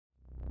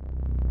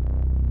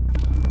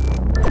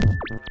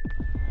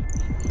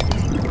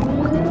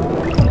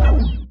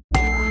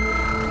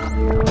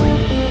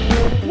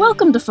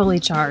Welcome to Fully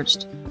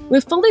Charged.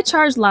 With Fully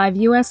Charged Live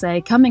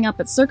USA coming up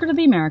at Circuit of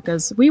the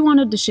Americas, we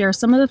wanted to share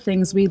some of the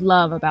things we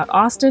love about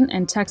Austin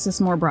and Texas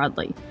more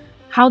broadly.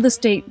 How the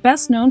state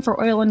best known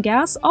for oil and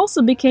gas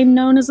also became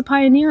known as a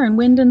pioneer in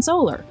wind and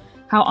solar.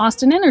 How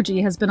Austin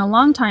Energy has been a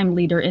longtime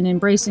leader in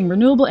embracing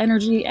renewable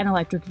energy and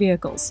electric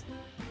vehicles.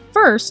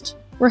 First,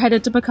 we're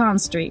headed to Pecan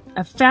Street,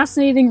 a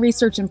fascinating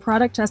research and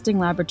product testing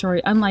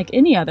laboratory unlike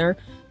any other,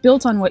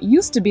 built on what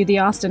used to be the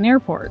Austin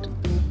Airport.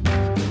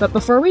 But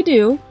before we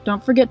do,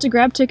 don't forget to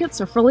grab tickets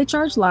for Fully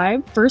Charged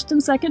Live 1st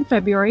and 2nd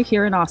February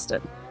here in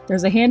Austin.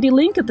 There's a handy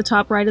link at the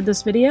top right of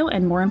this video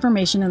and more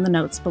information in the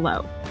notes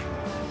below.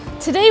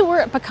 Today we're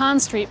at Pecan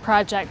Street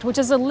Project, which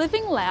is a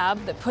living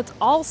lab that puts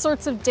all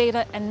sorts of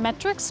data and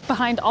metrics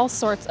behind all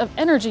sorts of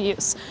energy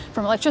use,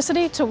 from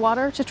electricity to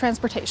water to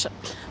transportation.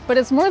 But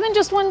it's more than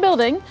just one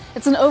building,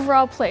 it's an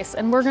overall place,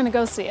 and we're gonna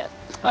go see it.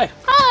 Hi.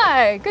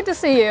 Hi, good to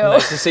see you.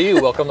 Nice to see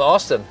you. Welcome to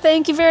Austin.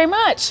 Thank you very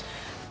much.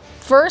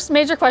 First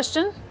major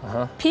question,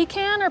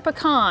 pecan or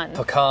pecan?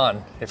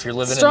 Pecan. If you're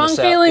living Strong in the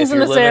South, feelings in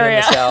this area.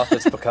 In the South,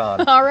 it's pecan.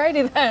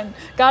 Alrighty then,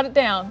 got it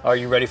down. Are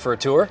you ready for a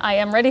tour? I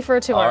am ready for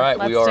a tour. All right,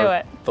 let's we are do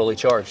it. fully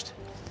charged.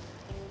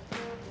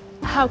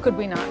 How could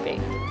we not be?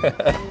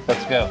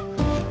 Let's go.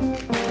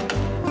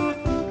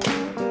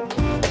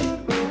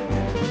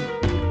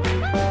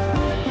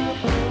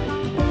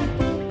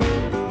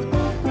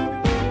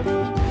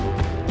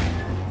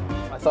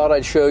 I thought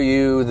I'd show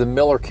you the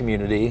Miller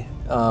community.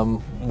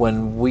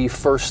 When we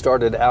first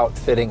started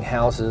outfitting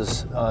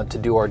houses to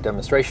do our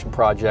demonstration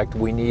project,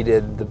 we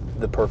needed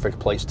the perfect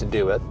place to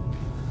do it.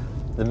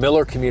 The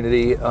Miller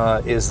community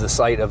is the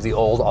site of the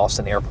old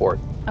Austin Airport.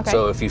 Okay.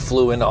 So if you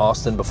flew into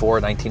Austin before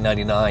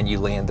 1999, you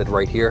landed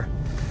right here.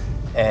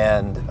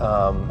 And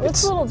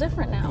it's a little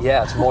different now.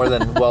 Yeah, it's more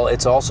than, well,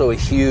 it's also a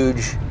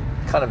huge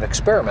kind of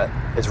experiment.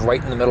 It's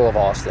right in the middle of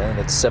Austin.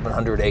 It's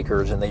 700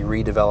 acres and they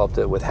redeveloped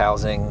it with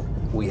housing.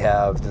 We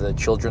have the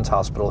Children's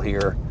Hospital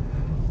here.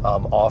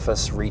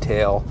 Office,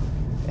 retail,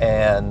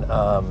 and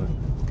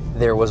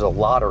there was a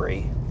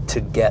lottery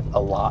to get a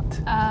lot.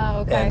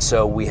 Okay. And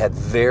so we had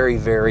very,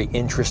 very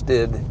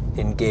interested,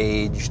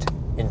 engaged,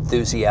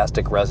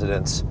 enthusiastic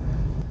residents.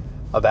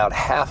 About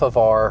half of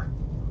our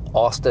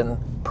Austin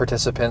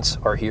participants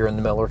are here in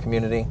the Miller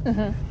community.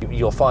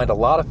 You'll find a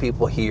lot of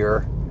people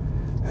here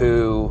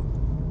who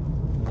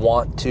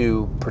want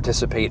to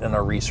participate in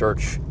our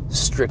research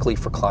strictly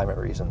for climate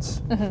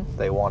reasons.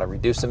 They want to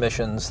reduce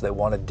emissions, they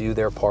want to do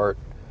their part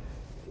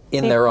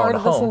in their own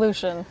home. Part of the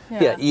solution.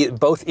 Yeah,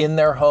 both in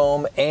their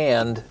home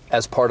and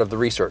as part of the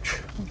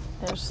research.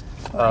 There's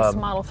a nice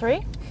Model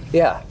 3.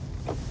 Yeah,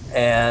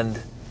 and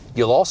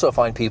you'll also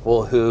find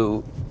people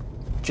who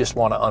just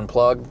want to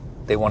unplug.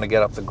 They want to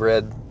get up the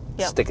grid,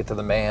 stick it to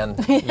the man,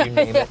 you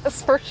name it.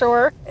 Yes, for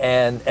sure.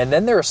 And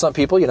then there are some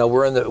people, you know,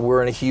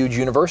 we're in a huge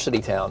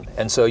university town,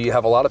 and so you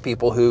have a lot of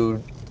people who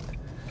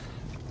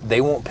they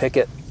won't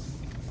picket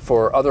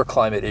for other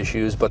climate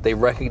issues, but they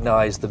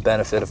recognize the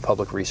benefit of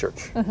public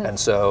research. And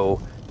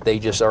so they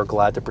just are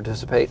glad to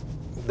participate.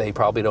 They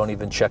probably don't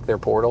even check their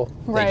portal.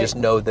 Right. They just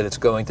know that it's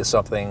going to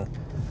something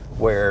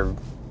where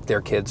their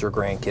kids or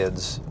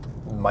grandkids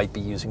might be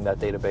using that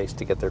database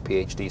to get their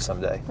PhD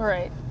someday.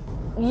 Right.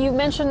 You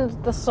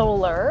mentioned the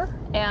solar,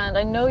 and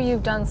I know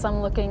you've done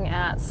some looking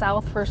at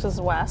south versus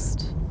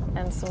west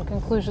and some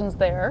conclusions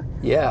there.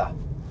 Yeah.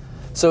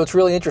 So it's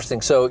really interesting.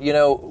 So, you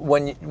know,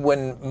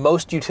 when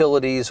most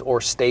utilities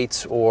or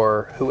states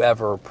or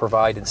whoever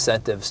provide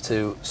incentives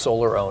to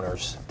solar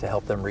owners to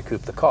help them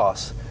recoup the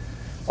costs,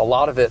 a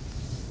lot of it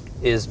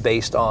is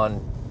based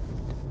on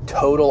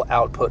total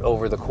output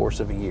over the course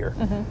of a year.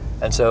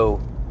 And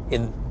so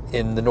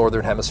in the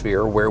northern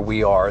hemisphere where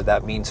we are,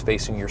 that means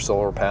facing your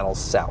solar panels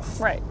south.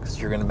 Right.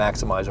 Because you're going to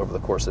maximize over the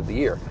course of the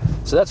year.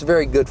 So that's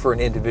very good for an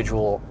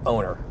individual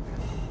owner.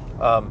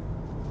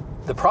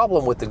 The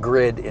problem with the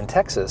grid in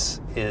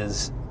Texas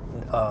is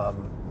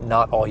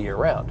not all year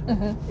round.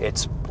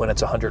 It's when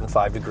it's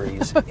 105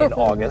 degrees in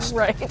August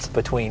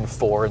between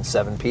 4 and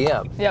 7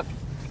 p.m. Yep.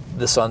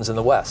 The sun's in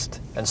the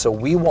west. And so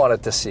we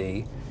wanted to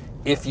see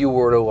if you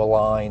were to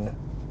align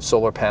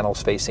solar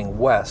panels facing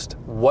west,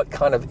 what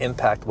kind of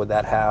impact would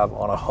that have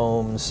on a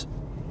home's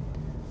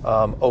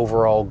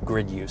overall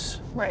grid use?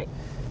 Right.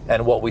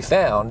 And what we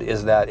found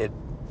is that it,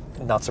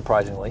 not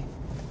surprisingly,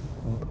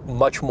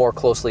 much more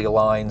closely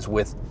aligns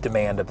with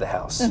demand of the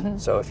house.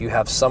 So if you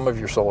have some of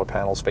your solar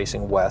panels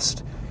facing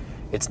west,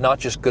 it's not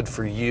just good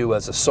for you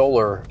as a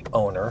solar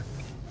owner,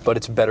 but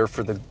it's better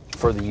for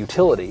the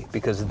utility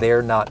because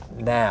they're not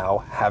now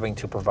having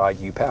to provide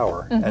you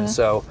power. And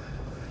so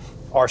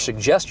our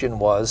suggestion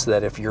was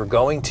that if you're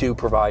going to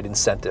provide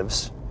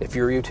incentives, if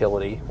you're a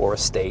utility or a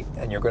state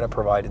and you're going to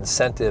provide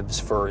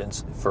incentives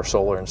for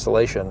solar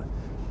installation,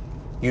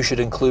 you should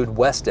include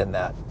west in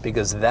that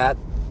because that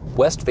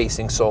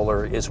west-facing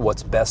solar is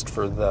what's best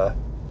for the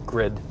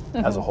grid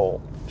as a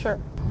whole. Sure.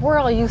 We're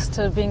all used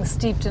to being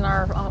steeped in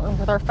our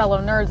with our fellow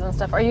nerds and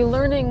stuff. Are you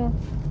learning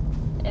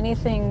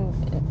anything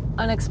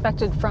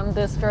unexpected from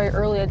this very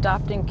early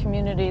adopting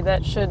community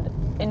that should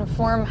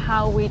inform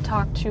how we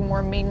talk to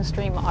more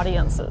mainstream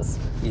audiences?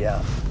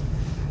 Yeah.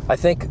 I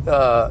think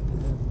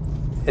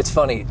it's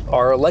funny.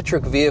 Our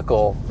electric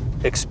vehicle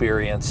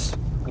experience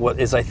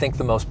is, I think,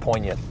 the most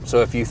poignant.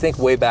 So if you think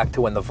way back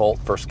to when the Volt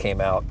first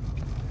came out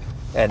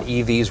and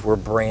EVs were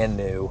brand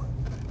new,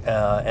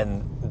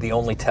 and the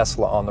only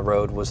Tesla on the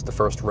road was the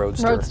first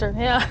Roadster. Roadster,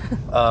 yeah.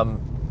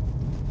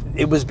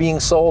 It was being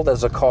sold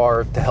as a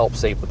car to help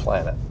save the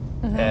planet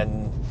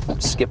and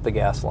skip the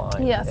gas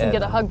line. Yes, and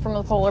get a hug from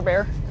a polar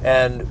bear.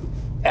 And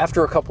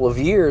after a couple of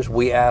years,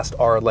 we asked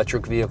our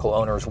electric vehicle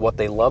owners what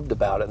they loved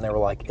about it, and they were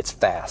like, it's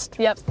fast.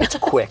 Yep. It's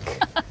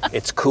quick.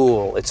 It's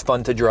cool. It's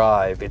fun to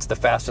drive. It's the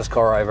fastest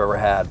car I've ever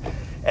had.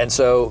 And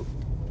so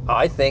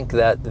I think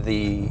that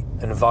the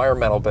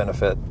environmental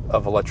benefit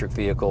of electric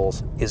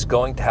vehicles is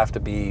going to have to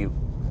be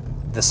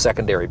the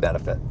secondary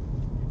benefit.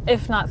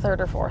 If not third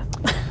or fourth.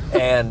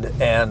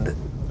 and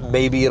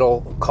maybe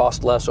it'll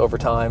cost less over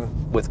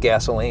time with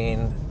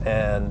gasoline,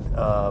 and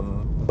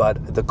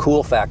but the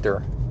cool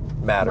factor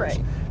matters.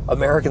 Right.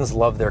 Americans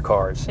love their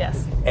cars.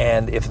 Yes.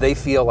 And if they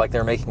feel like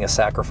they're making a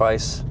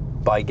sacrifice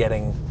by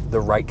getting the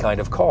right kind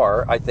of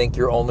car, I think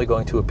you're only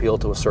going to appeal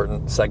to a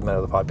certain segment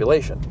of the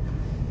population.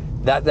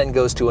 That then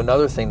goes to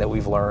another thing that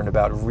we've learned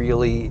about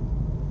really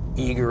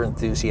eager,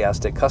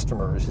 enthusiastic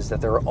customers, is that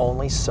there are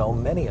only so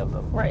many of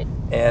them. Right.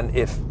 And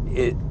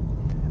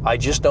I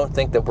just don't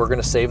think that we're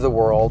going to save the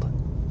world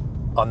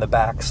on the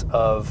backs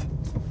of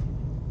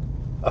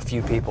a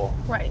few people.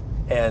 Right.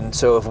 And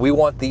so if we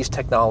want these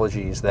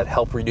technologies that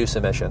help reduce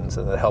emissions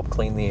and that help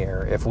clean the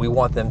air, if we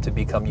want them to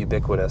become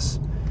ubiquitous,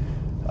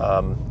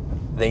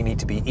 they need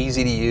to be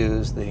easy to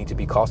use, they need to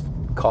be cost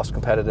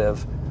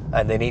competitive,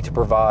 and they need to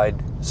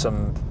provide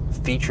some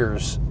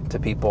features to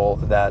people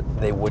that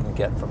they wouldn't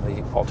get from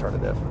the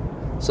alternative.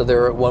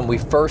 So when we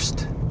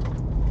first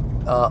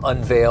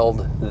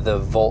unveiled the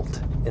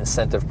Volt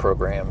incentive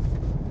program,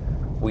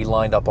 we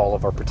lined up all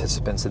of our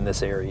participants in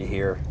this area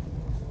here.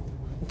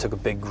 Took a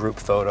big group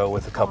photo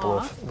with a couple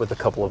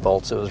of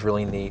Volts. It was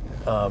really neat,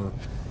 and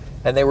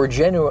they were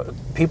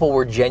people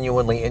were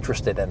genuinely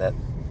interested in it.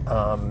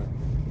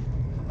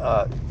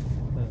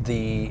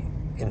 The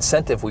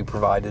incentive we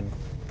provided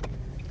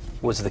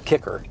was the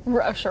kicker.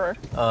 Sure.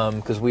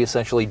 Because we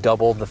essentially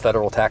doubled the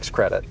federal tax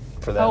credit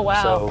for them. Oh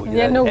wow! So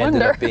yeah, no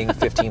ended wonder. up being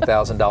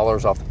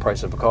 $15,000 off the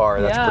price of a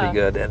car. That's pretty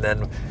good. And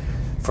then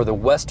for the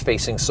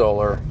west-facing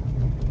solar,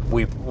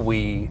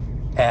 we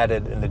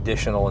added an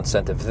additional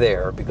incentive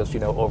there because,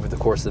 over the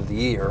course of the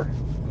year,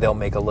 they'll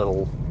make a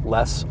little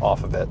less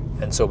off of it,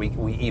 and so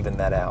we even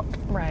that out.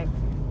 Right.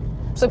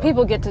 So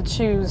people get to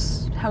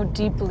choose how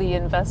deeply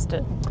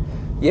invested.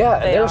 Yeah,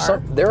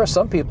 and there are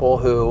some people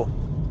who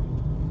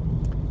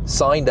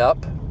signed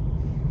up,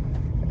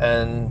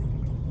 and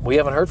we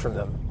haven't heard from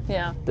them.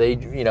 Yeah. They,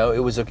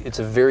 it's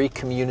a very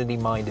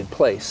community-minded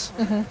place,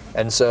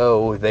 and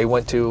so they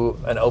went to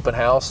an open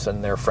house,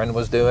 and their friend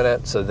was doing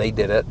it, so they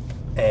did it.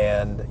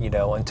 And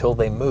until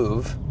they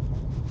move,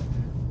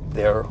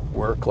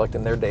 we're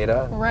collecting their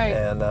data. Right.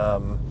 And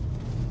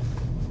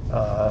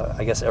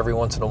I guess every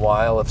once in a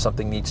while, if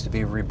something needs to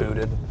be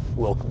rebooted,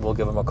 we'll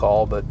give them a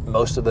call. But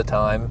most of the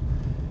time,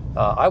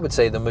 I would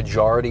say the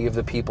majority of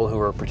the people who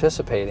are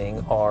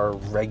participating are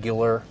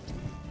regular,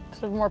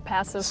 sort of more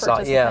passive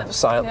participants.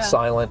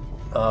 Silent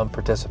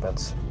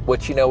participants,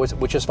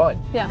 which is fine.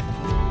 Yeah.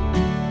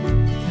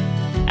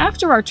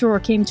 After our tour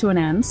came to an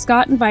end,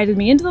 Scott invited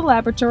me into the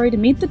laboratory to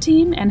meet the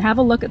team and have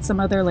a look at some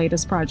of their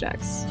latest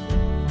projects.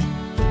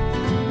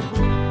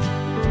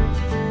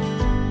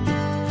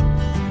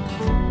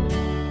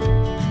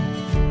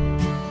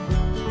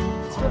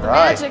 That's where the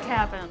magic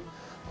happened.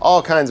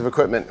 All kinds of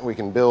equipment. We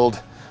can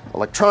build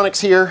electronics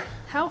here.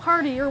 How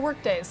hard are your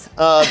work days?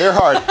 They're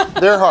hard.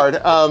 They're hard.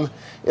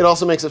 It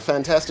also makes a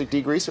fantastic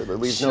degreaser that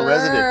leaves no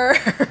residue.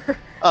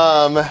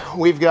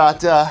 We've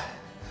got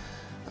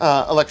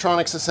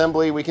electronics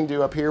assembly we can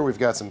do up here. We've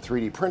got some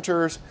 3D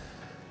printers.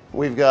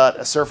 We've got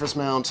a surface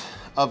mount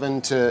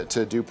oven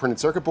to do printed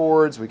circuit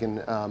boards. We can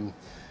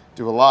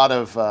do a lot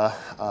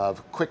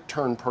of quick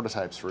turn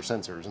prototypes for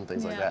sensors and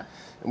things like that.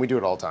 And we do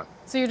it all the time.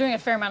 So you're doing a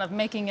fair amount of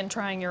making and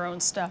trying your own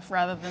stuff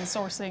rather than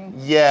sourcing?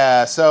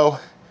 Yeah, so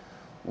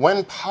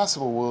when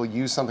possible, we'll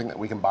use something that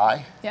we can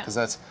buy, because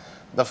that's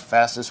the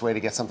fastest way to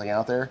get something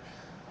out there,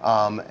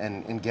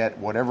 and get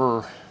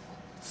whatever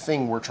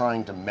thing we're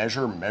trying to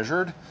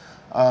measured.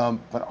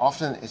 But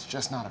often it's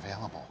just not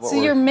available.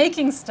 So you're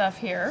making stuff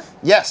here?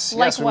 Yes,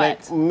 like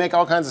yes, we make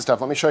all kinds of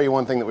stuff. Let me show you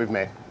one thing that we've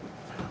made.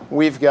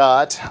 We've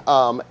got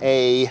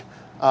a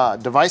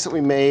device that we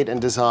made and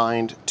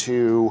designed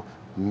to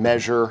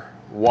measure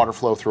water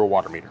flow through a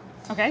water meter.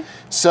 Okay.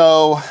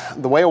 So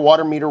the way a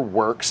water meter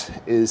works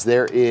is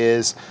there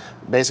is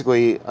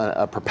basically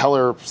a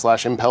propeller /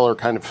 impeller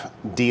kind of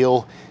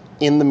deal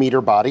in the meter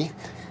body.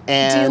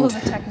 And deal is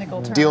a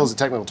technical term. Deal is a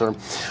technical term.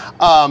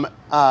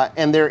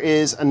 And there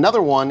is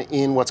another one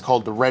in what's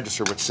called the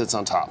register, which sits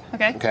on top.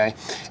 Okay. Okay.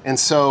 And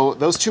so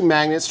those two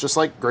magnets, just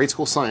like grade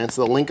school science,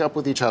 they'll link up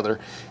with each other.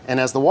 And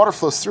as the water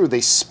flows through,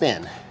 they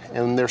spin.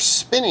 and they're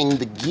spinning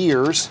the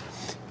gears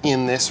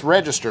in this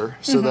register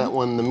so that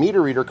when the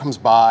meter reader comes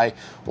by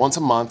once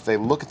a month, they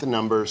look at the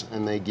numbers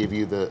and they give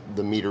you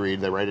the meter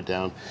read, they write it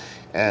down,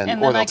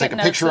 or they'll take a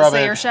picture of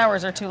it. Your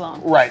showers are too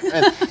long. Right,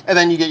 and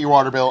then you get your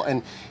water bill,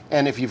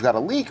 and if you've got a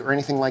leak or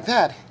anything like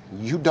that,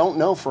 you don't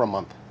know for a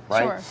month,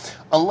 right? Sure.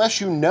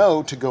 Unless you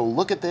know to go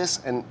look at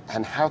this and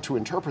how to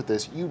interpret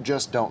this, you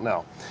just don't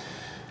know.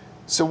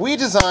 So we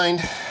designed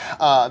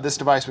this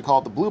device, we call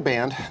it the Blue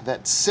Band,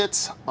 that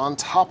sits on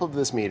top of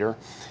this meter,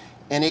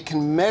 and it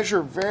can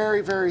measure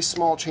very, very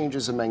small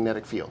changes in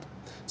magnetic field.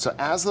 So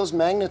as those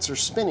magnets are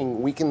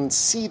spinning, we can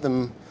see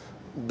the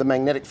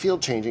magnetic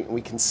field changing, and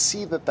we can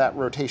see that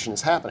rotation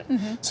is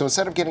happening. So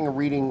instead of getting a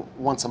reading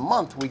once a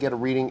month, we get a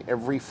reading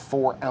every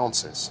 4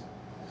 ounces.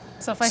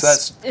 So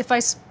if I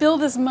spill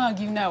this mug,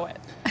 you know it.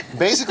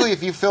 Basically,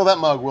 if you fill that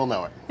mug, we'll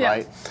know it,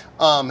 right?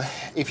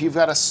 If you've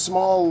got a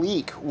small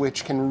leak,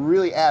 which can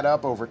really add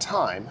up over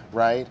time,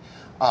 right,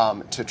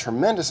 to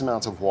tremendous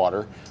amounts of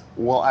water,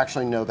 we'll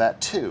actually know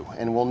that too.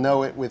 And we'll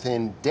know it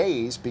within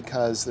days,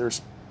 because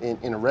there's,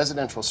 in a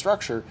residential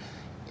structure,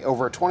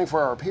 over a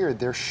 24-hour period,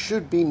 there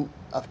should be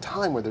a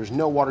time where there's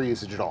no water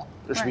usage at all.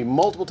 There should be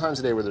multiple times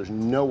a day where there's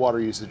no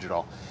water usage at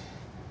all.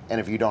 And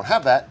if you don't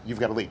have that, you've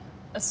got a leak.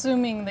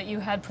 Assuming that you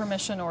had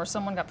permission, or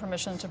someone got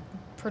permission to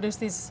produce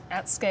these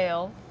at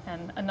scale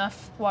and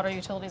enough water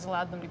utilities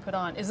allowed them to be put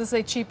on, is this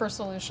a cheaper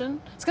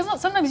solution? It's because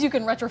sometimes you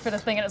can retrofit a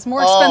thing and it's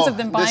more expensive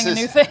than buying a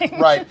new thing.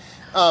 Right.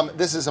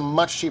 This is a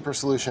much cheaper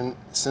solution,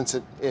 since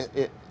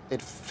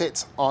it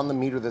fits on the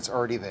meter that's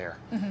already there.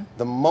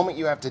 The moment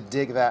you have to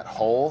dig that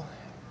hole,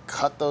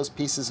 cut those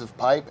pieces of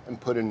pipe,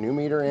 and put a new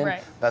meter in,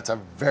 that's a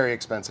very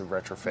expensive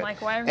retrofit. Like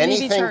wiring an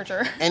EV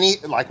charger.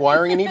 Like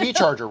wiring an EV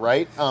charger,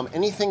 right?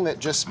 Anything that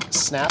just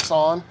snaps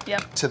on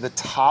to the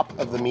top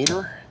of the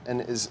meter and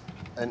is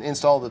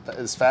installed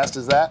as fast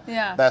as that,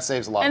 that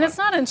saves a lot of money. And it's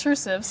not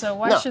intrusive, so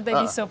why should they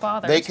be so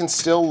bothered? They can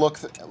still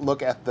look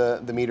at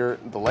the meter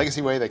the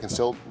legacy way. They can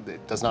still,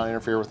 it does not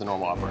interfere with the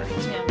normal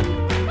operations.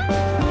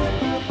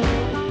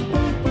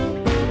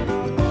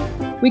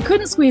 We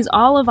couldn't squeeze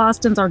all of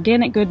Austin's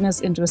organic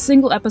goodness into a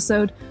single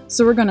episode,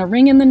 so we're going to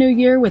ring in the new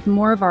year with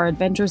more of our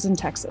adventures in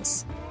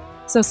Texas.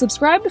 So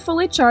subscribe to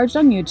Fully Charged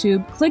on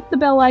YouTube, click the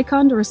bell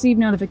icon to receive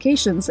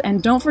notifications,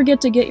 and don't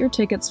forget to get your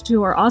tickets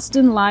to our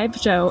Austin live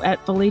show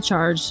at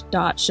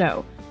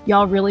fullycharged.show.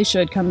 Y'all really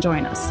should come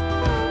join us.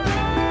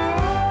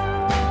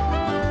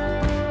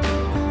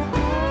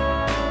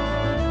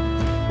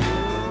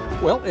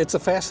 Well, it's a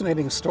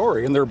fascinating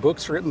story, and there are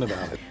books written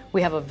about it.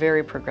 We have a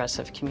very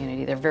progressive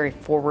community. They're very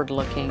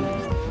forward-looking.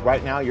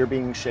 Right now, you're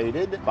being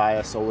shaded by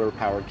a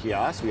solar-powered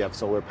kiosk. We have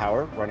solar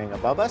power running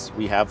above us.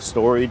 We have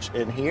storage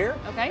in here,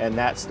 and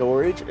that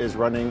storage is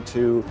running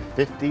to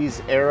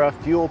 50s era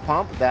fuel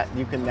pump that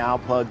you can now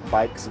plug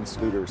bikes and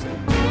scooters in.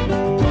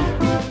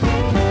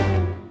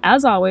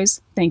 As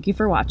always, thank you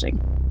for watching.